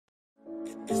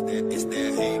It's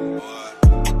that heat, boy.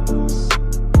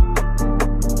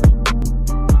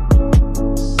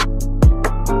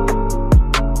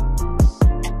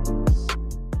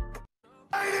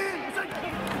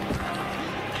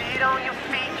 Get on your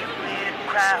feet, you little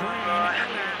crowd, boy.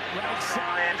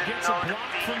 Gets a block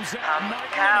from Zach. I'm a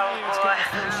cowboy.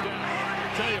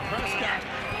 Tell you, Prescott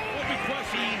will be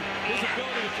questioning his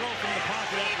ability to throw from the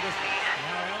pocket after this.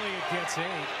 Now Elliott gets 8.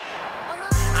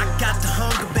 I got the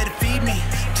hunger, better feed me.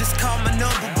 Just call my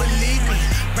number, believe me.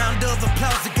 Round of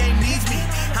applause, the game needs me.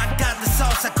 I got the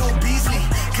sauce, I go Beasley.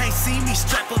 Can't see me,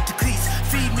 strap up the cleats.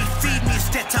 Feed me,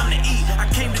 it's that time to eat. I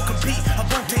came to compete, I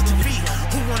won't take defeat.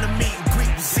 Who wanna meet and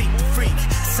greet? Seek the freak,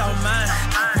 it's all mine.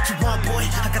 What you want, boy?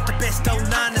 I got the best 09,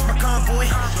 that's my convoy.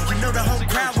 You know the whole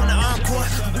crowd want an encore.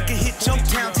 We can hit your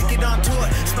town, take it on tour.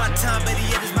 It's my time, better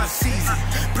yet, it's my season.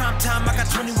 Prime time, I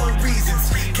got 21 reasons.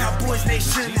 Cowboys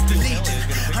Nation is the legion.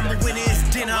 I'ma win it, it's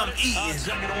dinner I'm eating.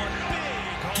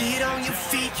 Get on your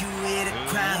feet, you hear the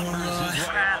crowd roar.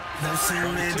 No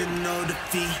surrender, no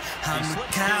defeat. I'm a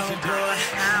cowboy.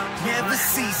 Never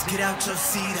cease, get out your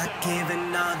seat, I give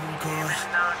an encore.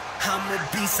 I'm a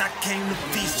beast, I came to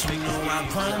feast, you know I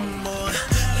want more.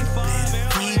 You better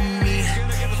feed me,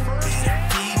 you better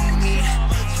feed me,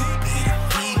 you better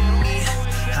feed me.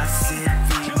 I said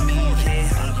feed me, yeah.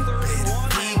 You better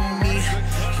feed me,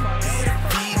 you better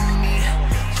feed me,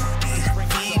 you better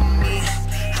feed me.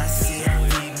 I said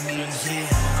feed me,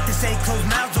 yeah. This ain't closed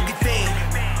mouths, don't get fed.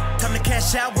 Time to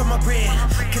cash out with my bread.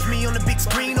 Catch me on the big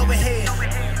screen overhead.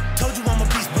 Told you I'm a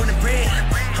beast born and bred.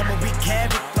 I'ma wreak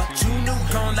havoc, thought you knew.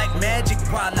 Gone like magic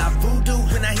while I voodoo.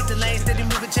 When I hit the lane, steady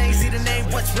moving chains. See the name,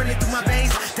 what's running through my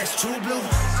veins? That's true blue.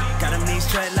 Got a mean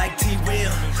strut like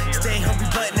T-Real. Stay hungry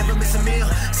but never miss a meal.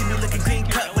 See me looking clean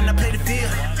cut when I play the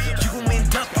field. You gon' win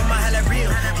duck on my highlight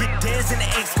reel. Hit theirs and the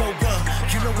X go up.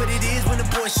 You know what it is when the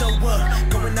boys show up.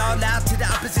 Going all out till the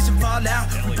opposition fall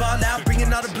out. We ball out,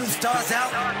 bringing all the blue stars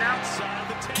out.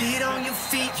 Get on your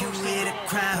feet, you hear the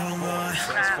crowd roar.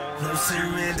 No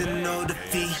surrender, no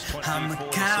defeat. I'm a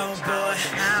cowboy.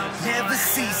 Never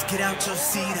cease, get out your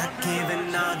seat, I give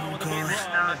an encore.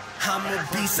 I'm a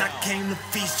beast, I came to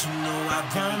feast, you know I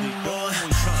want more.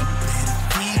 You better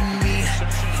feed me,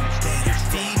 you better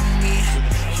feed me,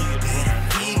 you better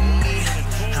feed me.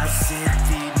 I said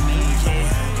feed me, yeah.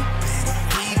 You better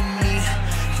feed me,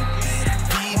 you better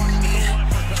feed me,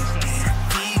 you better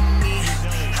feed me.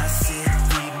 I said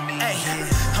feed me,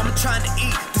 yeah. I'm trying to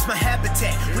eat, this my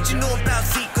habitat. What you know about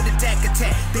Zeke or the DAC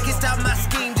attack? They can stop my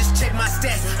scheme, just check my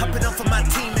stats. I put on for my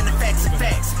team and the facts are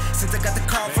facts. Since I got the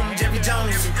call from Jerry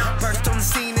Jones, burst on the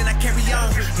scene and I carry on.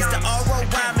 It's the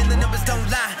R.O.Y. man, the numbers don't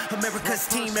lie. America's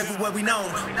team, everywhere we know.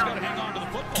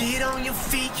 Get on your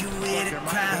feet, you hear the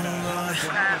crowd roar.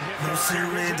 No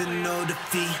surrender, no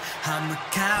defeat. I'm a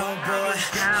cowboy.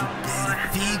 You better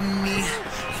feed me,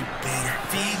 you better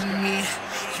feed me,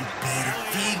 you better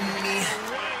feed me.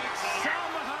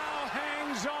 Somehow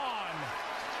hangs on.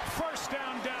 First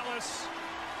down, Dallas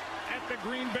at the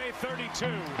Green Bay 32.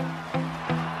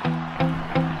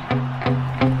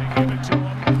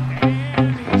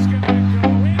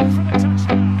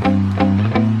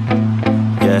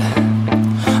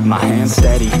 My hands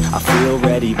steady, I feel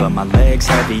ready, but my legs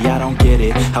heavy, I don't get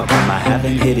it. How come I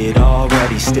haven't hit it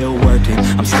already? Still working,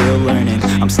 I'm still learning,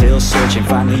 I'm still searching,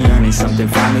 finally earning something,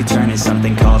 finally turning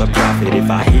something called a profit. If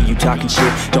I hear you talking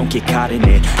shit, don't get caught in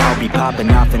it. I'll be popping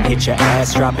off and hit your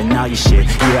ass, dropping all your shit.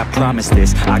 Yeah, I promise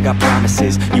this, I got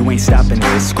promises, you ain't stopping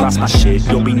this. Cross my shit,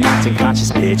 you'll be knocked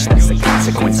unconscious, bitch. That's the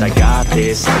consequence, I got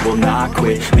this, I will not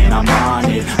quit. Man, I'm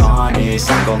on it, honest,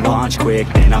 I'm gon' launch quick,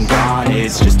 then I'm gone.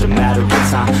 It's just a matter of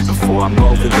time before I'm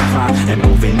over the climb and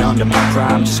moving under my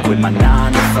prime. Just quit my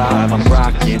 9 to 5, I'm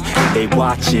rocking and they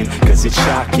watching, cause it's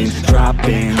shocking.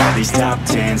 Dropping all these top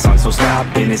 10 songs, so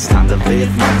stopping. It's time to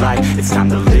live my life, it's time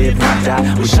to live, not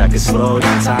die. Wish I could slow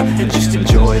down time and just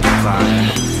enjoy the climb.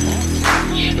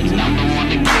 And I'm the one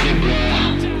to get it, bro.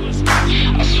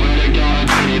 I swear to God I'll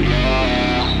get it,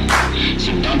 bro.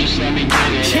 So don't just let me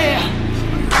get it.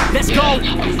 Yeah, let's go. I'm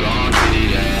gonna get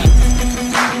it, yeah.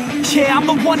 Yeah, I'm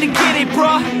the one to get it,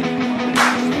 bruh.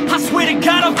 I swear to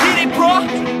God I'll get it, bruh.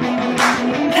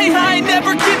 Hey, I ain't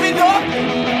never giving up.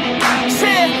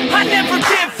 Said I never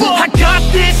give up. I got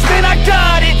this, man, I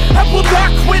got it. I will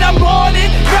not quit, I'm on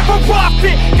it. Never off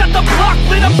it. Got the block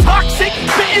lit, I'm toxic.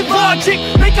 Spitting logic,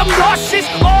 make them nauseous.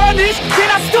 Honest, can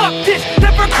I stop this?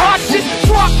 Never cautious,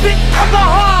 drop it. I'm the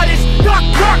hardest. Knock,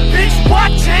 knock, bitch,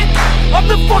 watch it. I'm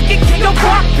the fucking king of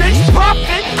rock, bitch.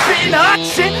 Profit, spitting hot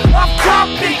shit. I'm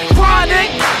topic,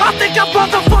 chronic. I think I'm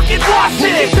motherfucking lost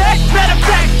it. Back, matter of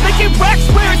fact, making racks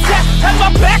where it's at. Have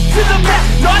my back to the mat,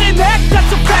 not an act, that's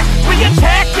a fact. We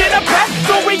attack,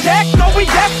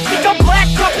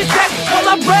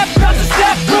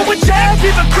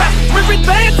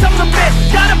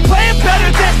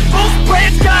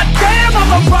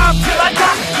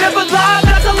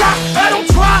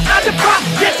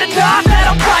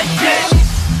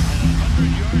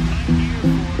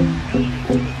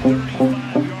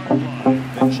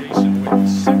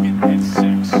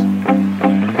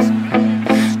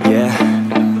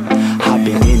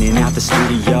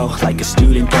 flow like a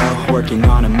student though, working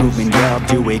on a movement, yeah, I'll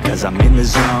do it cause I'm in the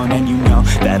zone. And you know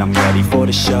that I'm ready for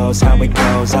the shows. How it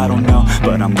goes, I don't know,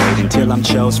 but I'm waiting till I'm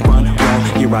chose. Front row,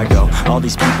 here I go. All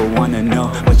these people wanna know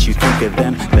what you think of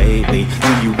them lately.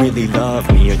 Do you really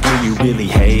love me or do you really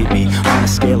hate me? On a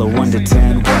scale of 1 to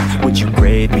 10, what would you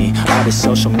grade me? All this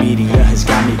social media has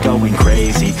got me going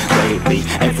crazy lately.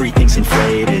 Everything's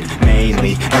inflated,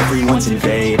 mainly everyone's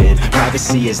invaded.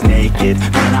 Privacy is naked,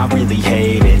 man, I really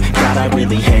hate it. God, I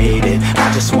really hate it.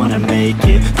 I just wanna make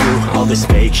it through all this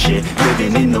fake shit.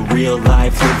 Living in the real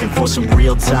life, living for some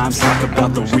real times. Talk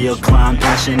about the real climb,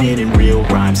 passionate in real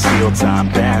rhymes. Steal time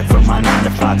back from my 9 to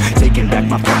 5, taking back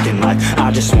my fucking life.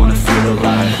 I just wanna feel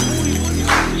alive.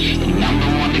 And I'm the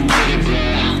one to get it, bro.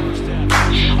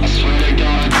 I swear to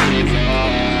God, get it,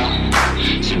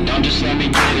 bro. So don't just let me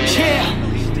get it.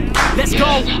 Yeah, let's go.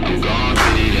 I'm gonna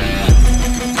get it,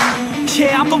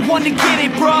 yeah, I'm the one to get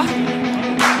it, bruh.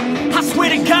 I swear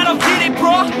to God I'll get it,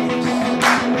 bruh.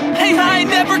 Hey, I ain't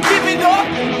never giving up.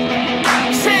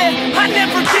 Yeah, I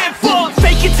never give up.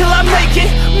 Fake it till I make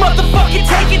it. Motherfucking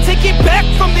take it back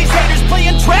from these haters.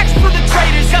 Playing tracks for the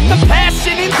traitors. Got the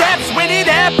passion and that's when it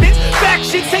happens.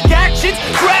 Factions take actions,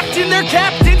 drafting their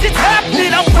captains. It's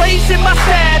happening, I'm raising my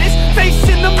status,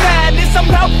 facing the madness. I'm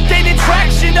out gaining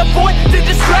traction, avoid the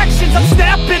distractions. I'm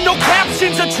snapping, no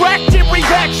captions, attracting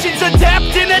reactions.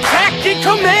 Adapting, attacking,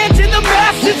 commanding the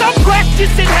masses. I'm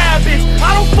practicing habits, I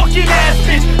don't fucking ask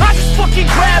it, I just fucking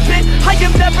grab it. I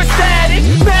am never static,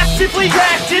 massively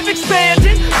active,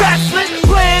 expanding, backslid,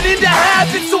 planning to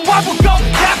have it. So I will go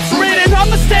capture it and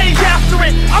I'ma stay after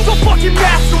it. I'm gonna fucking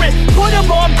master it, put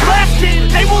them on blast it.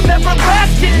 They will never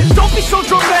last it, don't be so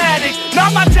dramatic.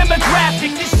 Not my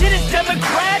demographic, this shit is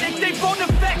democratic. They won't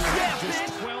affect yet.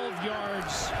 12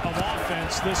 yards of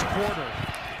offense this quarter.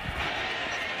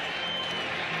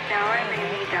 Now I lay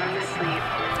me down to sleep.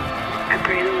 I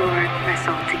pray the Lord my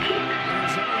soul to keep.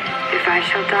 If I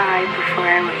shall die before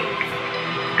I wake,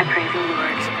 I pray the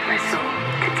Lord my soul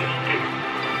to take.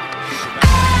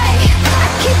 I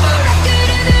keep a record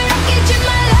of the wreckage in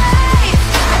my life.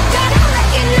 I gotta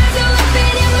recognize the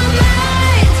weapon in my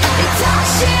mind. They talk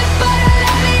shit, but I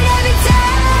love it every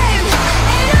time.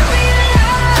 And I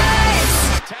realize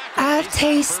I've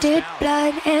tasted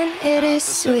blood and it is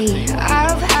sweet.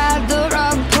 I've had the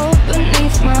rug pulled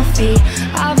beneath my feet.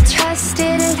 I've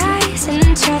trusted lies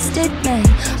and trusted men.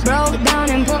 Broke down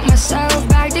and put myself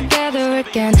back together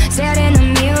again. Stared in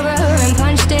the mirror and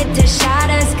punched it to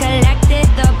shatters. Collected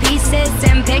the pieces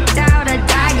and picked out a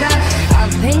dagger.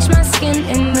 I've pinched my skin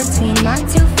in between my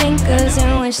two fingers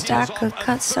and wished I could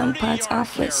cut some parts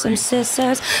off with some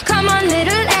scissors. Come on,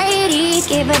 little lady,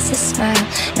 give us a smile.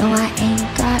 No, I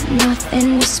ain't got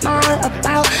nothing to smile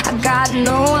about. I got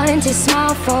no one to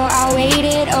smile for. I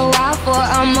waited a while for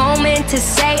a moment to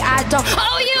say I don't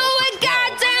owe you a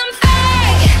goddamn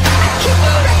thing. I keep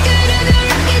a record of the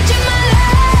wreckage in my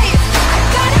life. I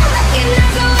gotta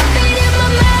recognize the weapon in my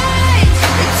mind.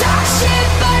 They talk shit,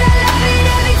 but I love it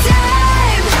every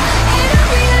time. And I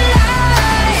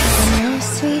realize I'm no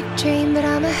sweet dream, but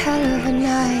I'm a hell of a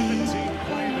night.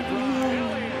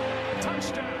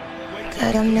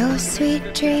 That I'm no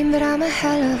sweet dream, but I'm a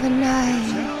hell of a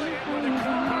night.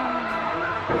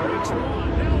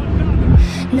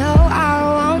 No, I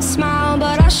won't smile,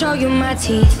 but I'll show you my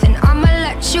teeth. And I'ma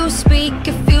let you speak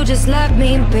if you just let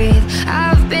me breathe.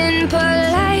 I've been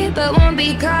polite, but won't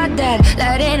be caught dead.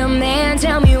 Letting a man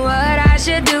tell me what I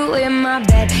should do in my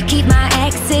bed. Keep my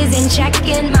exes in check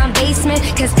in my basement,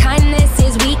 cause kindness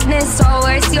is weakness, or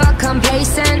worse, you're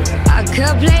complacent. I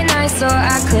could play nice or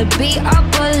I could be a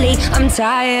bully. I'm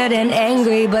tired and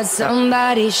angry, but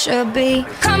somebody should be.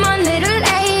 Come on, little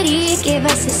lady, give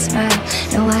us a smile.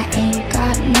 No, I ain't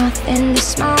got nothing to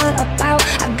smile about.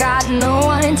 I got no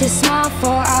one to smile for.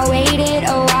 I waited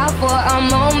a while for a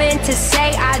moment to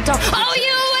say I don't owe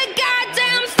you a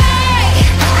goddamn thing.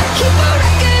 I keep a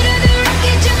record of the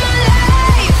wreckage in my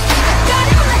life. I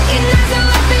gotta recognize the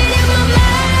weapon in my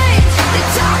mind. They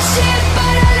talk shit,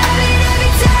 but I love it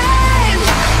every time.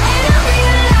 And I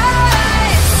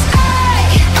realize I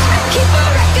keep a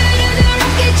record of the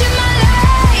wreckage in my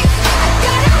life. I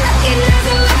gotta recognize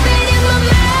the weapon in my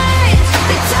mind.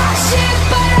 They talk shit,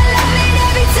 but I love it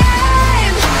every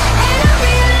time. And I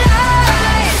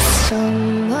realize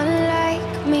someone like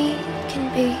me can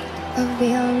be a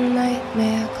real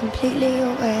nightmare, completely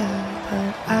aware.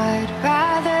 But I'd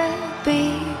rather be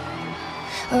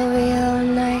a real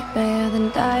nightmare than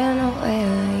die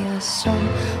unaware. Yeah,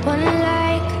 someone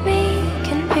like me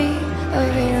can be a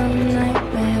real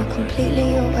nightmare,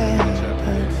 completely aware.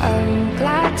 But I'm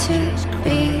glad to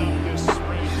be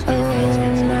a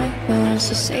real nightmare,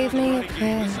 so save me your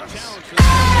prayers.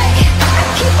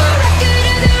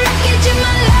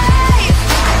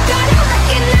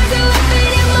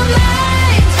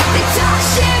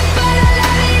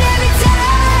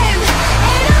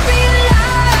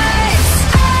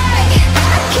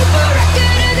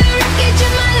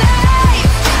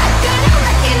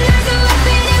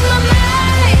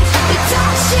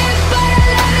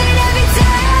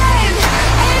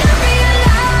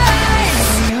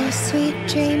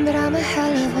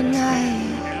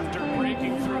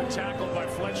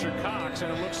 Fletcher Cox,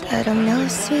 and it looks like But I'm no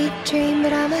sweet dream,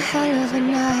 but I'm a hell of a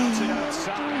night.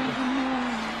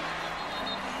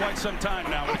 Quite some time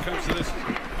now when it comes to this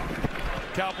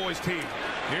Cowboys team.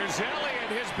 Here's Elliott,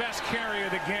 his best carry of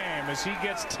the game, as he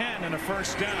gets 10 and a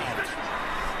first down.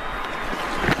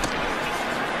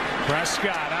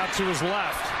 Prescott out to his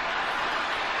left.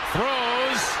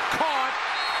 Throws, caught,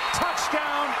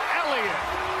 touchdown,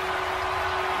 Elliott.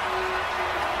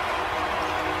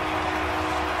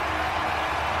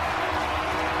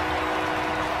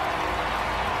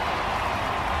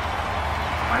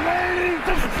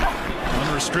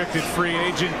 Unrestricted free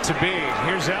agent to be.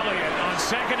 Here's Elliott on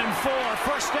 2nd and 4.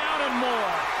 First down and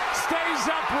more. Stays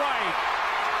upright.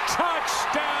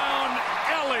 Touchdown,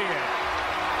 Elliott.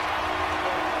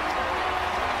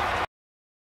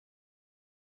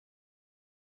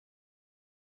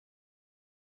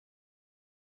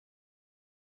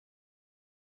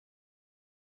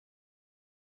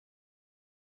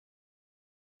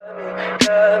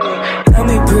 Tell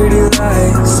me pretty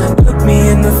lies, look me